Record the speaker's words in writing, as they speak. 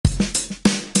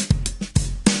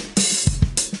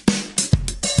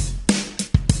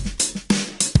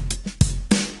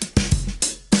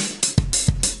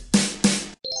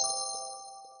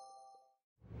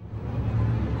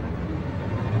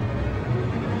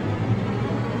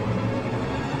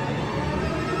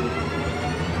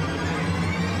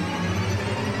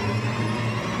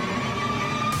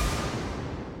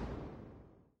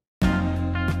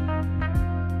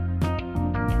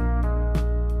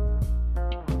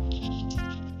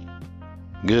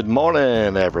Good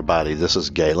morning, everybody. This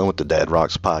is Galen with the Dad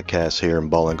Rocks podcast here in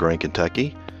Bowling Green,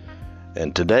 Kentucky.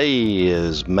 And today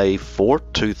is May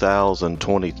 4th,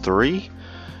 2023.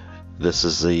 This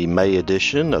is the May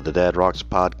edition of the Dad Rocks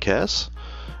podcast.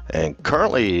 And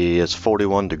currently it's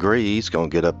 41 degrees, going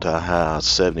to get up to a high of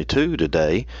 72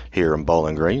 today here in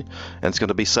Bowling Green. And it's going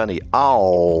to be sunny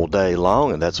all day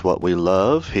long, and that's what we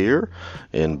love here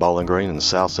in Bowling Green in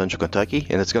South Central Kentucky.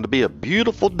 And it's going to be a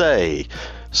beautiful day.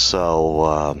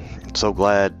 So, so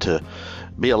glad to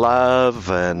be alive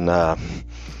and,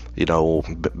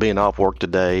 being off work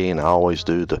today. And I always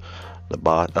do the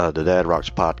Dad Rocks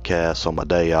podcast on my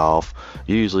day off,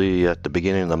 usually at the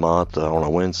beginning of the month on a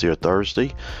Wednesday or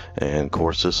Thursday. And of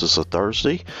course, this is a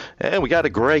Thursday. And we got a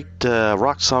great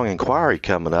rock song inquiry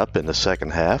coming up in the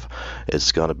second half.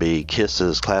 It's going to be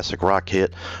Kiss's classic rock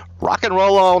hit, Rock and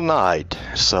Roll All Night.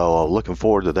 So looking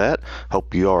forward to that.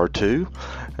 Hope you are too.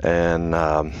 And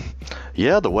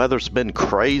the weather's been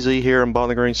crazy here in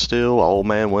Bowling Green still. Old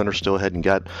man Winter still hadn't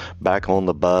got back on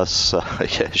the bus.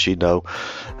 As you know,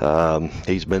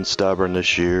 he's been stubborn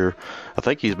this year. I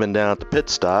think he's been down at the pit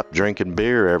stop drinking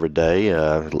beer every day.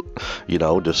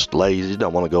 Just lazy,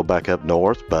 don't want to go back up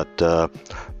north. But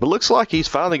looks like he's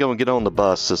finally going to get on the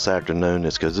bus this afternoon.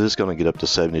 It's because it's going to get up to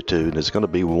 72 and it's going to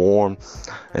be warm.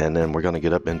 And then we're going to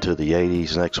get up into the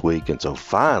 80s next week. And so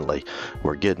finally,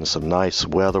 we're getting some nice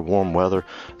weather, warm weather.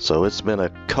 So it's been a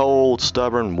cold,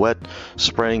 stubborn, wet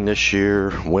spring this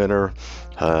year, winter.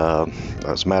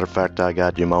 As a matter of fact, I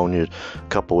got pneumonia a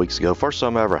couple weeks ago. First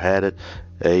time I ever had it,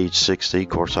 age 60. Of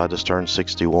course, I just turned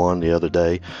 61 the other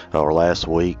day or last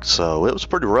week. So it was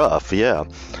pretty rough, yeah.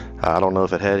 I don't know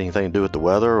if it had anything to do with the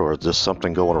weather or just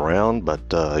something going around,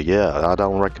 but I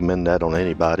don't recommend that on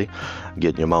anybody,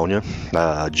 get pneumonia.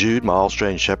 Jude, my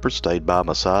Australian Shepherd, stayed by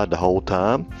my side the whole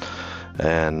time,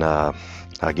 and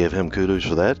I give him kudos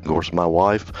for that. Of course, my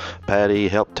wife, Patty,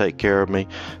 helped take care of me,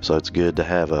 so it's good to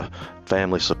have a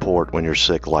family support when you're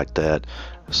sick like that.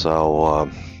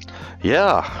 So,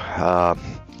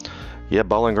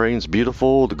 Bowling Green's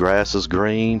beautiful. The grass is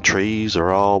green. Trees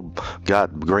are all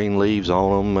got green leaves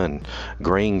on them and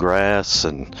green grass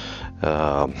and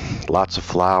lots of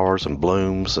flowers and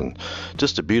blooms and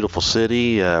just a beautiful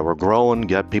city. We're growing.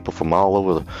 Got people from all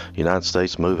over the United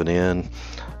States moving in.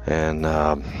 And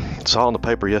saw in the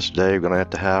paper yesterday we're going to have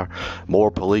to hire more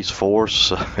police force,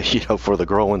 for the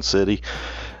growing city.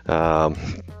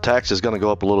 Tax is going to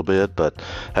go up a little bit, but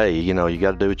hey, you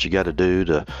got to do what you got to do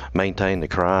to maintain the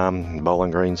crime. Bowling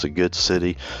Green's a good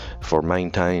city for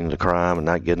maintaining the crime and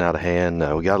not getting out of hand.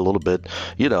 We got a little bit,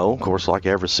 of course, like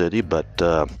every city, but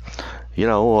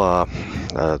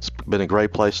it's been a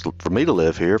great place for me to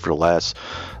live here for the last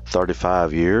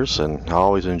 35 years, and I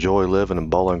always enjoy living in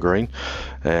Bowling Green.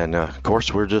 And of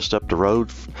course, we're just up the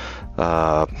road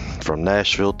from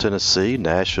Nashville, Tennessee.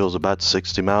 Nashville's about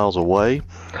 60 miles away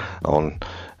on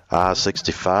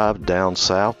I-65 down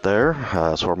south there.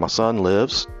 That's where my son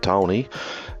lives, Tony,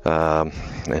 and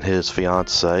his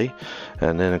fiance.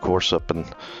 And then, of course, up in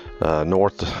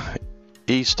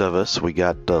northeast of us, we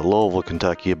got Louisville,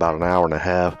 Kentucky, about an hour and a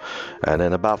half. And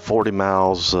then about 40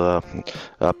 miles up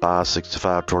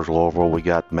I-65 towards Louisville, we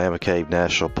got Mammoth Cave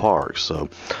National Park.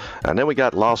 And then we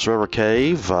got Lost River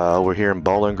Cave over here in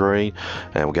Bowling Green,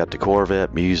 and we got the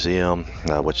Corvette Museum,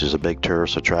 which is a big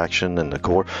tourist attraction, and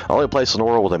the only place in the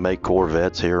world where they make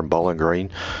Corvettes here in Bowling Green,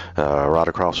 right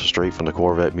across the street from the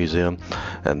Corvette Museum.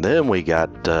 And then we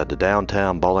got the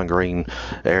downtown Bowling Green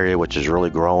area, which is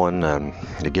really growing, and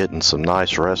getting some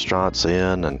nice restaurants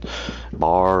in and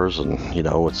bars, and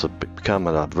it's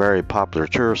becoming a very popular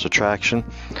tourist attraction.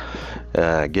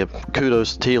 Give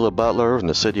kudos to Tila Butler and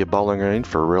the city of Bowling Green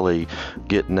for really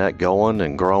getting that going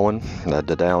and growing,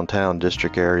 the downtown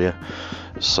district area.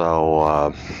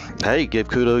 So, give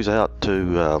kudos out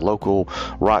to local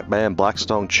rock band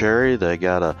Blackstone Cherry. They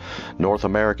got a North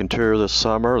American tour this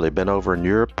summer. They've been over in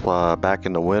Europe back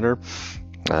in the winter.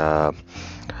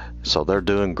 So they're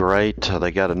doing great.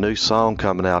 They got a new song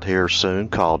coming out here soon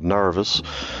called Nervous,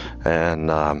 and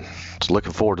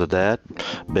looking forward to that.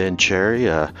 Ben Cherry,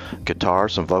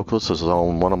 guitarist and vocalist, is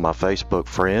on one of my Facebook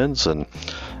friends, and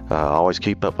I always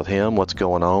keep up with him, what's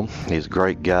going on. He's a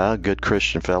great guy, good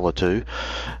Christian fella too.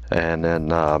 And then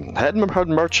hadn't heard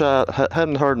much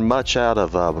out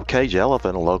of Cage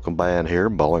Elephant, a local band here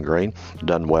in Bowling Green.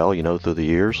 Done well, through the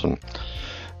years. And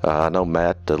I know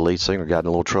Matt, the lead singer, got in a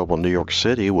little trouble in New York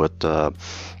City with, I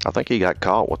think he got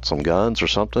caught with some guns or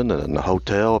something in a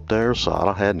hotel up there, so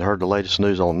I hadn't heard the latest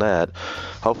news on that.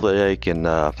 Hopefully they can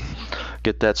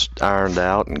get that ironed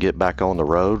out and get back on the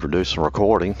road or do some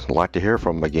recording. I'd like to hear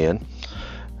from him again.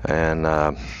 And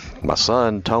my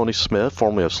son, Tony Smith,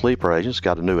 formerly of Sleeper Agents,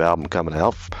 got a new album coming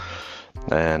out.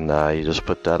 And he just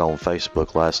put that on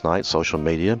Facebook last night, social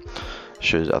media.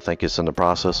 I think it's in the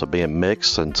process of being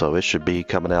mixed, and so it should be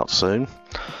coming out soon.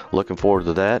 Looking forward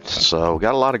to that. So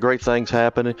got a lot of great things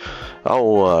happening.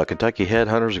 Kentucky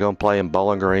Headhunters are going to play in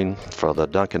Bowling Green for the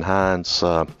Duncan Hines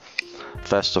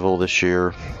Festival this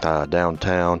year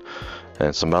downtown,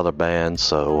 and some other bands.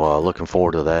 So looking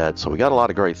forward to that. So we got a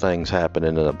lot of great things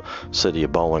happening in the city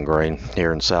of Bowling Green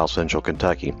here in South Central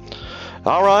Kentucky.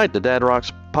 All right, the Dad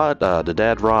Rocks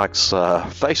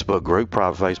Facebook group,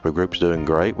 private Facebook group, is doing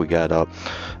great. We got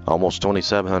almost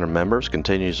 2,700 members,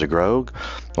 continues to grow.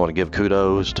 I want to give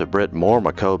kudos to Britt Moore,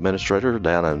 my co-administrator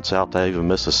down in South Haven,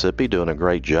 Mississippi, doing a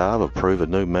great job of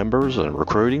approving new members and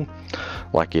recruiting,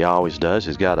 like he always does.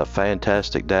 He's got a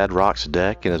fantastic Dad Rocks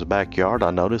deck in his backyard.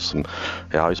 I noticed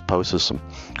he always posts some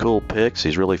cool pics.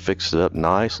 He's really fixed it up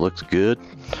nice, looks good.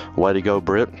 Way to go,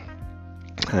 Britt.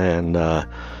 And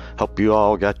hope you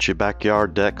all got your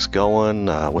backyard decks going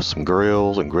with some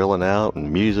grills and grilling out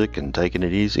and music and taking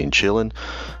it easy and chilling.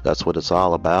 That's what it's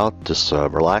all about, just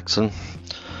relaxing.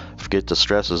 Forget the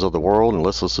stresses of the world and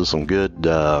listen to some good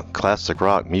classic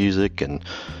rock music and,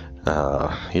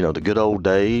 the good old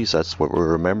days. That's what we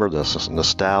remember, the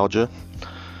nostalgia.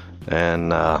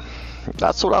 And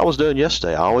that's what I was doing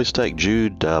yesterday. I always take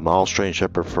Jude, my Australian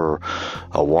Shepherd, for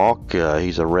a walk.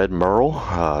 He's a red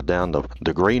merle down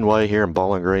the Greenway here in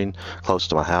Bowling Green, close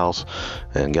to my house,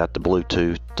 and got the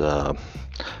Bluetooth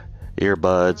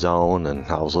earbuds on, and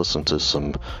I was listening to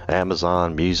some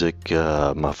Amazon music,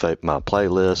 my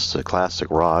playlist, the classic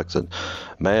rocks, and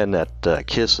man, that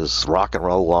Kiss's Rock and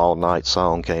Roll All Night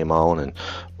song came on and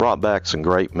brought back some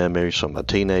great memories from my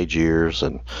teenage years.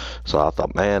 And so I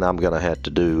thought, man, I'm gonna have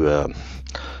to do a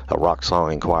rock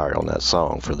song inquiry on that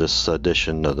song for this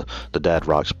edition of the Dad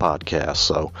Rocks podcast.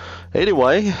 So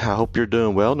anyway, I hope you're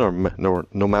doing well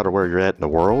no matter where you're at in the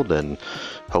world, and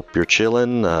hope you're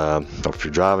chilling, or if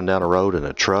you're driving down the road in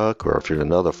a truck, or if you're in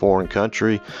another foreign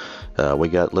country. We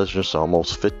got listeners to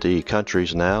almost 50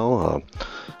 countries now,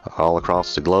 all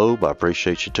across the globe. I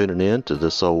appreciate you tuning in to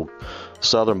this old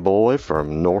southern boy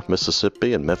from North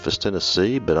Mississippi and Memphis,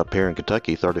 Tennessee. Been up here in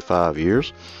Kentucky 35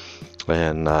 years.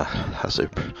 And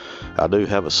I do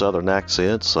have a southern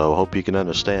accent, so hope you can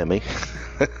understand me.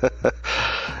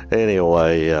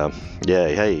 Anyway,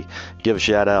 hey, give a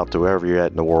shout out to wherever you're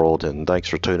at in the world, and thanks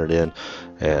for tuning in.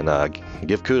 And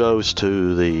give kudos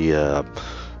to the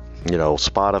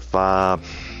Spotify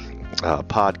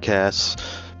podcast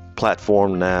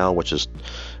platform now, which is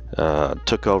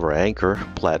took over Anchor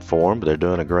platform, but they're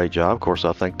doing a great job. Of course,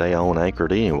 I think they own Anchor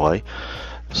anyway.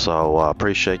 So I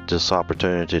appreciate this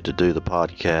opportunity to do the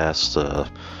podcast,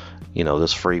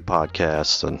 this free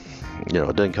podcast. And,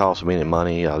 it doesn't cost me any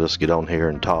money. I just get on here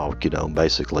and talk,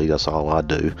 basically that's all I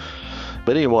do.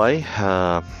 But anyway,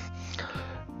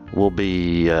 we'll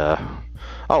be, I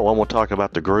want to talk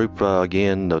about the group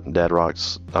again, the Dad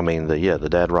Rocks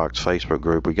Facebook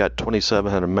group. We got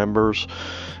 2,700 members.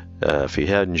 If you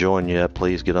hadn't joined yet,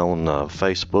 please get on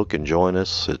Facebook and join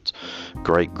us. It's a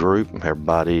great group.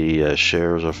 Everybody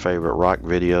shares their favorite rock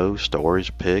videos, stories,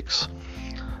 pics.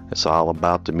 It's all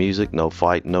about the music. No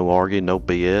fight, no arguing, no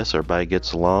BS. Everybody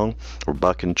gets along. We're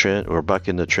bucking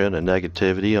the trend of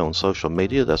negativity on social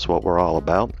media. That's what we're all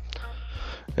about.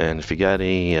 And if you got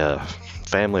any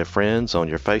family or friends on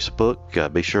your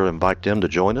Facebook, be sure to invite them to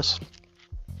join us.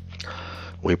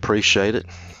 We appreciate it.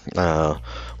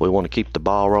 We want to keep the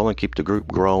ball rolling, keep the group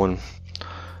growing.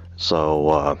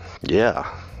 So,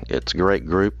 it's a great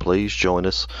group. Please join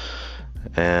us.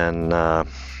 And,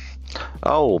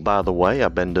 by the way,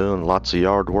 I've been doing lots of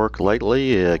yard work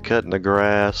lately, cutting the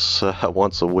grass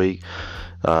once a week.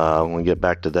 When we get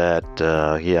back to that,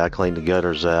 I clean the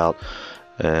gutters out.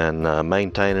 And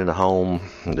maintaining a home,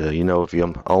 if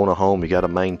you own a home, you got to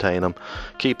maintain them,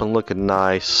 keep them looking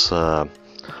nice,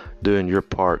 doing your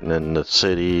part in the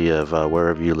city of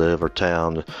wherever you live or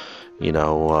town,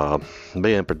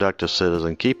 being a productive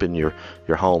citizen, keeping your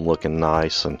home looking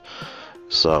nice. And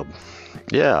so,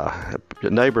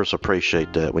 neighbors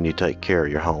appreciate that when you take care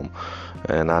of your home.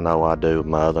 And I know I do.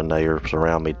 My other neighbors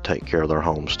around me take care of their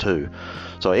homes too.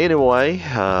 So anyway,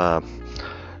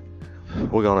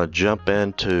 we're going to jump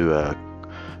into a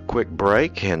quick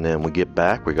break, and then we get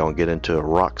back, we're going to get into a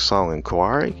rock song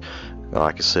inquiry.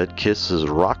 Like I said, Kiss's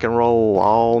Rock and Roll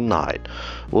All Night.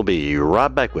 We'll be right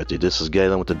back with you. This is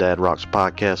Galen with the Dad Rocks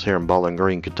podcast here in Bowling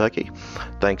Green, Kentucky.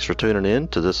 Thanks for tuning in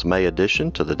to this May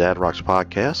edition to the Dad Rocks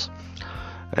podcast.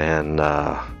 And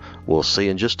we'll see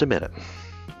you in just a minute.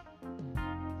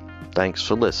 Thanks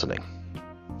for listening.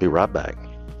 Be right back.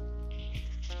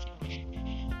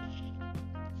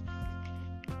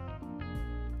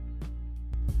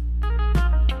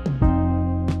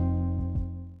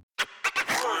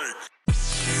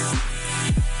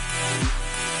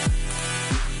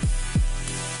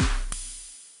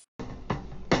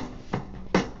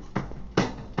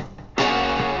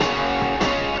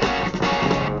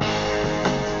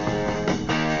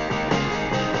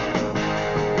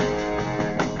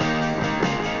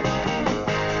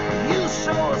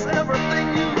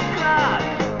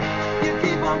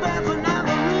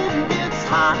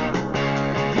 hot.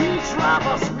 You drive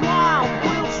us wild,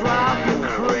 we'll drive you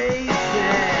crazy.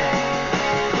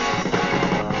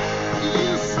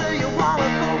 You say you wanna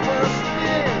go us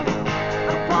in.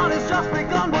 The party's just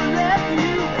begun, we'll let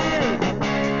you in.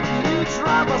 You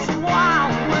drive us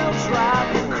wild, we'll drive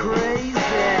you crazy.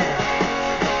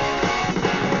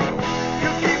 You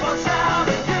keep on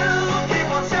shouting, you keep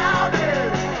on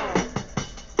shouting.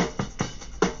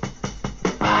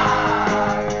 I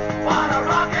wanna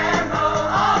rock and roll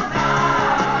all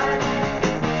night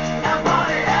and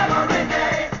party every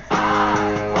day. I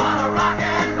wanna rock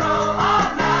and roll all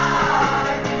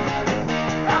night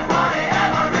and party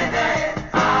every day.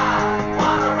 I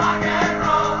wanna rock and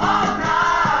roll all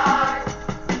night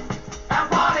and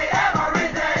party every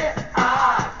day. I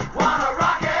wanna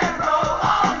rock and roll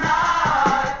all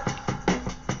night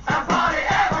and party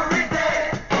every day.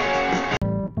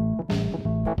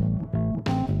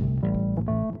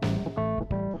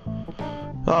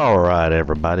 All right,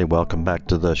 everybody, welcome back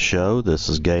to the show. This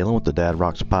is Galen with the Dad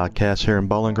Rocks podcast here in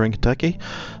Bowling Green, Kentucky.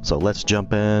 So let's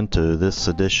jump into this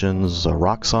edition's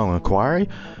rock song inquiry.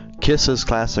 Kiss's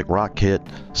classic rock hit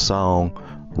song,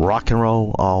 Rock and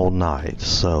Roll All Night.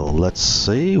 So let's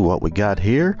see what we got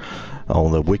here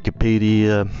on the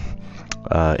Wikipedia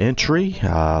entry.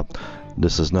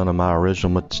 This is none of my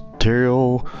original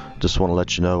material. Just want to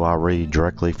let you know I read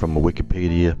directly from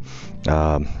Wikipedia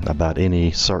about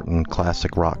any certain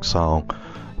classic rock song.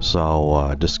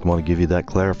 So just want to give you that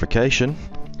clarification.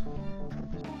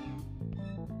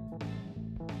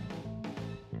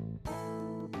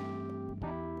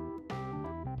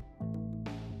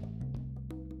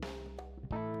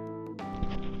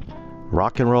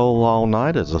 Rock and Roll All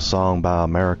Night is a song by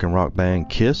American rock band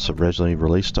Kiss, originally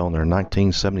released on their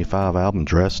 1975 album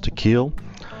Dressed to Kill.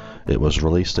 It was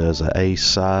released as an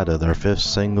A-side of their fifth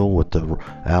single with the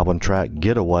album track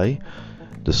Getaway.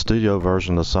 The studio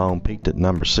version of the song peaked at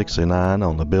number 69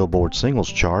 on the Billboard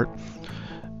Singles Chart,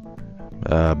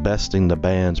 besting the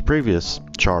band's previous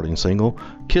charting single,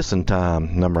 Kissin'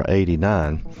 Time, number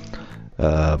 89.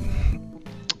 A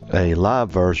live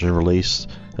version released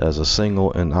as a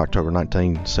single in October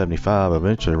 1975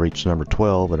 eventually reached number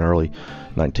 12 in early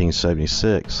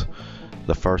 1976,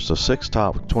 the first of 6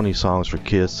 top 20 songs for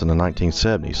Kiss in the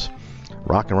 1970s.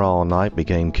 Rock and Roll All Night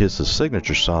became Kiss's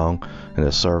signature song and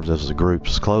has served as the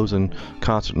group's closing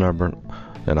concert number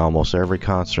in almost every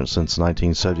concert since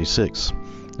 1976.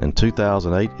 In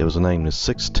 2008, it was named the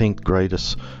 16th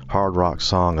greatest hard rock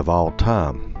song of all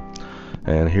time.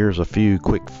 And here's a few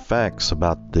quick facts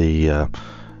about the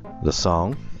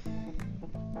song.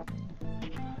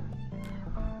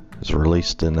 It was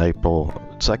released in April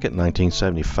 2nd,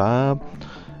 1975.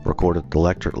 Recorded at the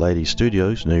Electric Lady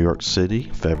Studios, New York City,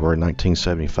 February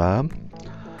 1975.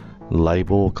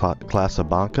 Label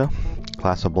Casablanca.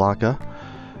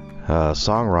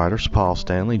 Songwriters Paul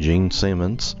Stanley, Gene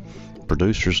Simmons.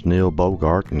 Producers Neil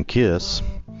Bogart and Kiss.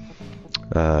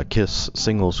 Kiss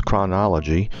singles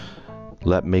chronology: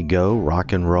 Let Me Go,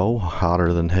 Rock and Roll,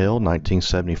 Hotter Than Hell,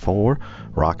 1974.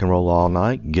 Rock and Roll All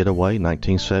Night, Getaway,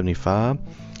 1975.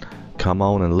 Come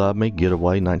On and Love Me,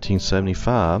 Getaway,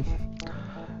 1975.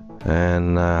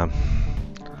 And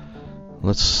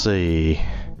let's see.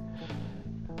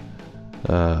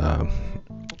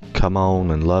 Come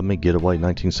On and Love Me, Getaway,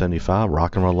 1975.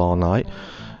 Rock and Roll All Night,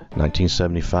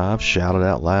 1975. Shout It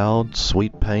Out Loud,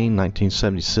 Sweet Pain,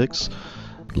 1976.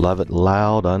 Love It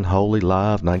Loud, Unholy,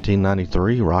 Live,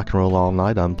 1993. Rock and Roll All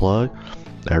Night, Unplugged.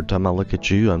 Every Time I Look at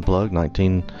You, Unplugged,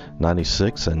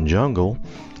 1996. And Jungle,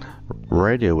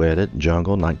 Radio Edit,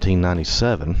 Jungle,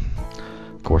 1997.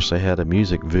 Of course, they had a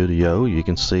music video. You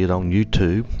can see it on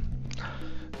YouTube.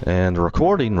 And the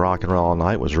recording, Rock and Roll All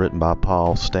Night, was written by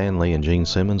Paul Stanley and Gene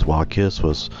Simmons while Kiss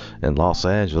was in Los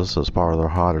Angeles as part of their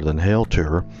Hotter Than Hell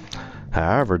tour.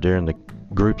 However, during the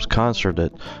group's concert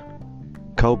at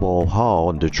Cobo Hall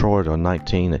in Detroit on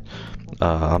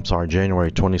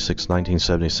January 26,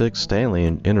 1976, Stanley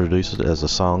introduced it as a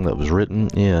song that was written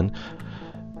in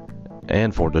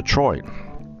and for Detroit.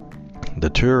 The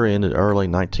tour ended early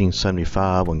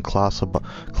 1975 when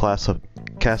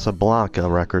Casablanca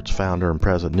Records founder and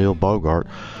president Neil Bogart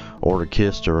ordered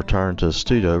Kiss to return to the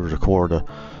studio to record a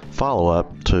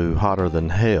follow-up to Hotter Than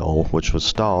Hell, which was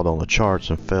stalled on the charts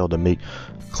and failed to meet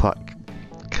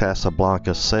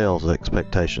Casablanca's sales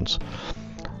expectations.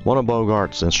 One of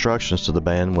Bogart's instructions to the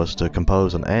band was to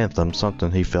compose an anthem,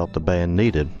 something he felt the band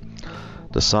needed.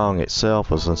 The song itself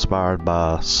was inspired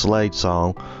by Slade's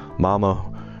song, Mama,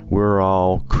 We're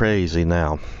All Crazy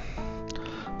Now.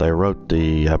 They wrote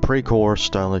the pre-chorus,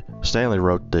 Stanley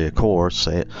wrote the chorus,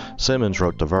 Simmons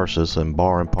wrote the verses, and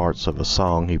borrowing parts of a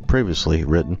song he previously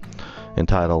written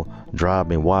entitled Drive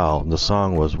Me Wild. The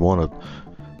song was one of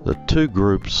two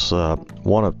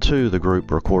the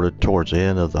group recorded towards the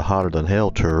end of the Hotter Than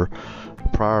Hell tour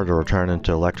prior to returning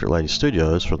to Electric Lady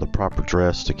Studios for the proper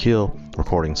Dress to Kill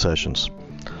recording sessions.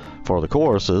 For the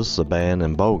choruses, the band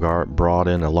and Bogart brought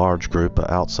in a large group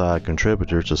of outside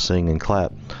contributors to sing and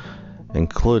clap,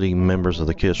 including members of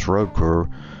the Kiss road crew,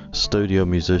 studio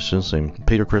musicians, and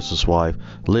Peter Criss's wife,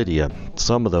 Lydia.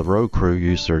 Some of the road crew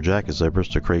used their jacket zippers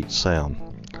to create sound.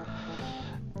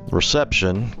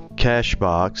 Reception,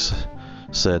 Cashbox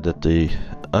said that the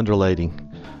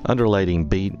undulating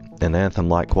beat and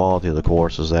anthem-like quality of the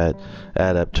choruses add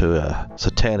up to a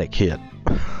satanic hit.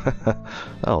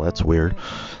 Oh, that's weird.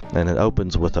 And it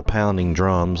opens with a pounding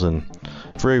drums and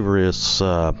ferocious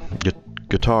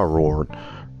guitar roar.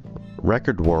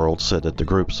 Record World said that the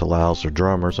group allows their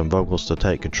drummers and vocals to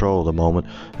take control of the moment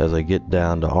as they get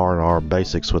down to R&R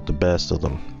basics with the best of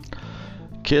them.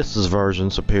 Kiss's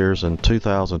versions appears in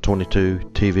 2022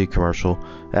 TV commercial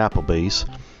Applebee's.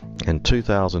 In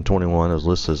 2021 is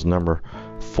listed as number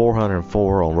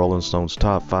 404 on Rolling Stone's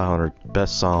top 500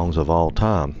 best songs of all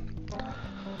time.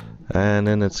 And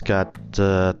then it's got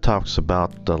talks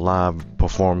about the live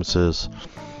performances.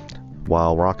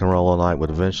 While Rock and Roll All Night would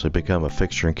eventually become a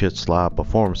fixture in Kiss live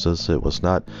performances, it was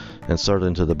not inserted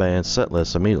into the band's set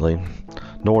list immediately,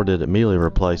 nor did it immediately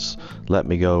replace Let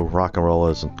Me Go Rock and Roll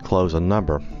as closing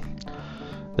number.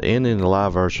 The ending of the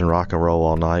live version, Rock and Roll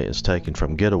All Night, is taken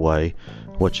from Getaway,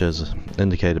 which, as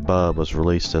indicated above, was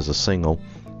released as a single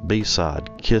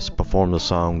B-side. Kiss performed the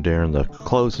song during the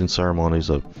closing ceremonies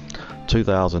of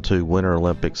 2002 Winter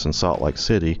Olympics in Salt Lake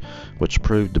City, which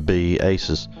proved to be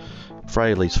Ace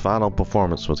Frehley's final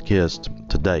performance with Kiss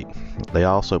to date. They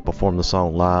also performed the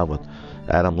song live with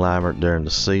Adam Lambert during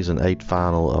the season 8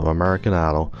 final of American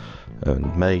Idol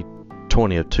on May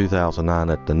 20th, 2009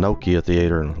 at the Nokia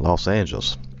Theater in Los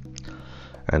Angeles.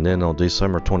 And then on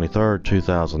December 23rd,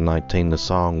 2019, the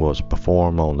song was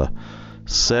performed on the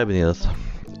 70th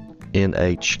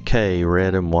NHK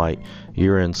Red and White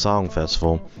Year-End Song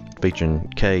Festival,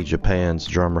 featuring K Japan's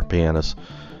drummer pianist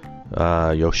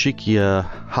Yoshiki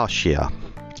Hashia.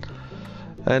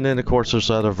 And then of course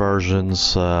there's other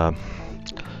versions of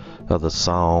the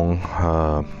song.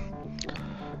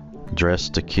 Dress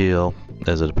to Kill,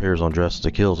 as it appears on Dress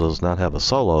to Kill, does not have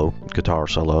a guitar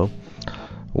solo,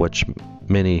 which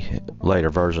many later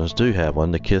versions do have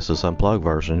one. The Kiss's Unplugged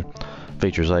version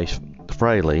features Ace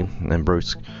Frehley and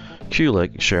Bruce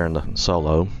Kulick sharing the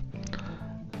solo.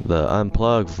 The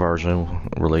Unplugged version,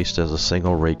 released as a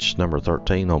single, reached number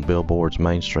 13 on Billboard's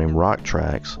mainstream rock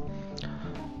tracks.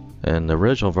 And the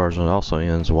original version also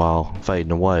ends while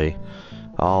fading away.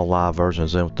 All live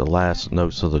versions end with the last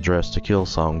notes of the Dress to Kill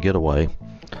song Getaway,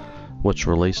 which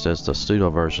released as the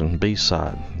studio version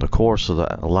B-side. The chorus of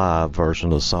the live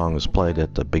version of the song is played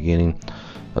at the beginning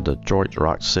of the Detroit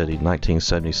Rock City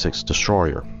 1976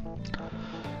 Destroyer.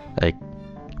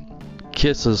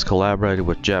 Kisses collaborated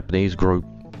with Japanese girl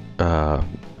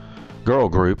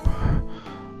group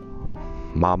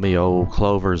Mamio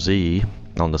Clover Z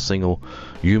on the single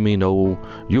Yumi no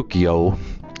Yukio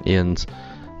in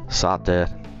Sate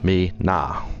Mi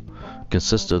Na,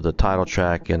 consisted of the title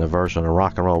track and a version of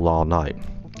Rock and Roll All Night.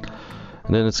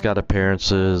 And then it's got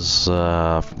appearances.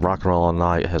 Rock and Roll All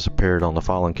Night has appeared on the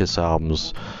following Kiss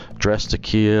albums: Dress to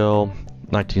Kill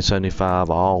 1975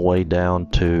 all the way down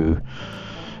to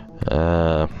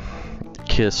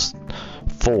Kiss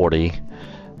 40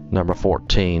 number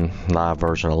 14 live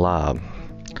version of Live.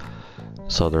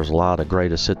 So there's a lot of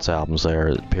greatest hits albums there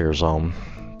it appears on.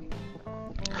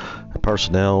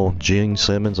 Personnel: Gene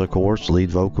Simmons, of course,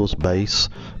 lead vocals, bass;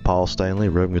 Paul Stanley,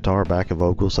 rhythm guitar, backing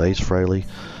vocals; Ace Frehley,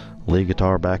 lead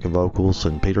guitar, backing vocals;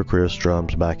 and Peter Criss,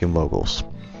 drums, backing vocals.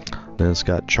 Then it's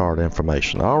got chart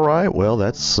information. Alright, well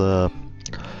that's it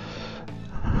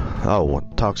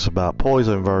talks about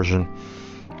Poison version.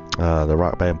 The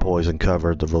rock band Poison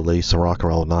covered the release of Rock and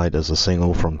Roll Night as a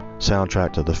single from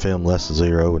soundtrack to the film Less Than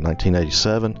Zero in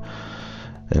 1987.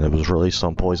 And it was released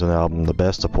on Poison album The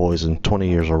Best of Poison 20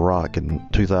 Years of Rock in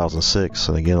 2006,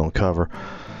 and again on cover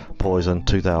Poison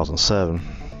 2007.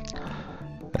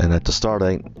 And at the start,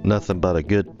 Ain't Nothing But a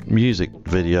Good Music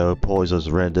video, Poison's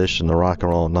rendition of Rock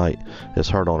and Roll Night is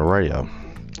heard on the radio.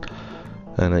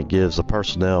 And it gives the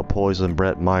personnel: Poison,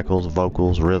 Brett Michaels,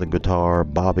 vocals, rhythm guitar;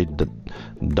 Bobby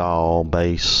Dahl,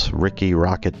 bass; Ricky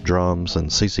Rocket, drums; and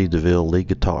CC DeVille, lead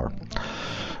guitar.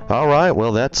 Alright,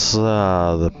 well that's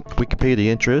the Wikipedia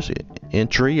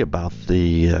entry about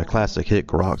the classic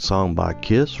hit rock song by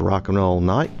Kiss, Rock and Roll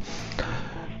Night.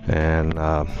 And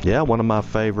yeah, one of my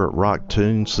favorite rock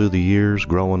tunes through the years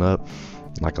growing up.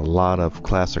 like a lot of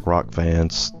classic rock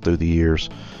fans through the years.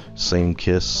 Seen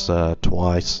Kiss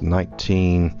twice,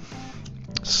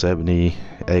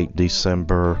 1978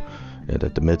 December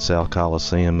at the Mid-South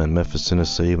Coliseum in Memphis,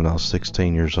 Tennessee when I was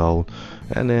 16 years old.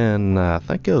 And then I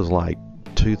think it was like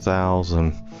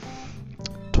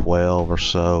 2012 or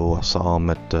so, I saw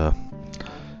them at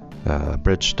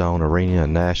Bridgestone Arena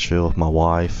in Nashville with my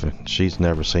wife, and she's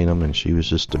never seen them, and she was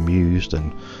just amused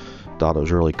and thought it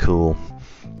was really cool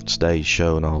stage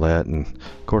show and all that. And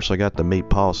of course I got to meet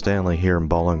Paul Stanley here in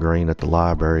Bowling Green at the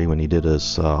library when he did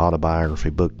his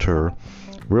autobiography book tour.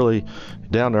 Really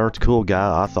down to earth, cool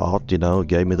guy, I thought.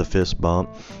 Gave me the fist bump.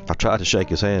 I tried to shake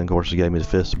his hand, of course he gave me the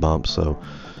fist bump. So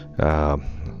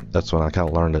that's when I kind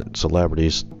of learned that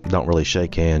celebrities don't really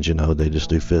shake hands, they just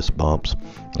do fist bumps.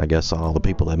 I guess all the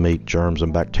people that meet germs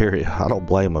and bacteria, I don't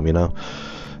blame them,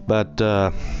 But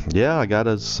yeah, I got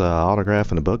his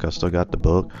autograph in the book. I still got the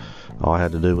book. All I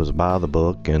had to do was buy the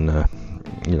book, and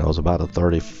it was about a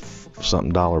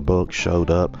 $30-something book. Showed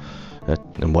up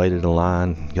and waited in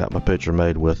line, got my picture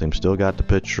made with him. Still got the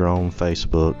picture on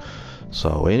Facebook.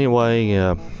 So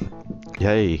anyway,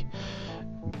 hey,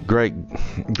 great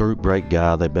group, great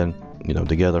guy. They've been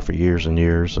together for years and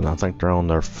years, and I think they're on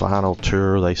their final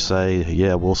tour. They say,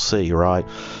 yeah, we'll see, right?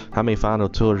 How many final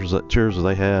tours do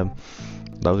they have?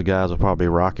 Those guys will probably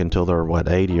rock until they're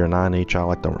 80 or 90, trying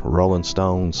like the Rolling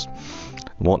Stones,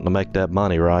 wanting to make that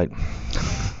money, right?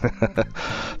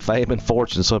 Fame and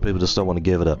fortune, some people just don't want to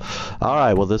give it up. All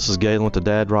right, well, this is Galen with the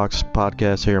Dad Rocks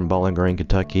podcast here in Bowling Green,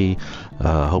 Kentucky.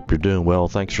 Hope you're doing well.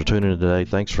 Thanks for tuning in today.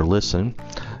 Thanks for listening.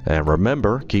 And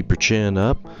remember, keep your chin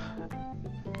up.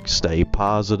 Stay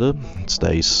positive.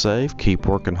 Stay safe. Keep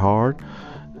working hard.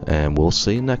 And we'll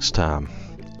see you next time.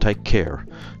 Take care.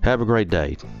 Have a great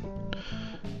day.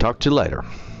 Talk to you later.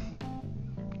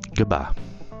 Goodbye.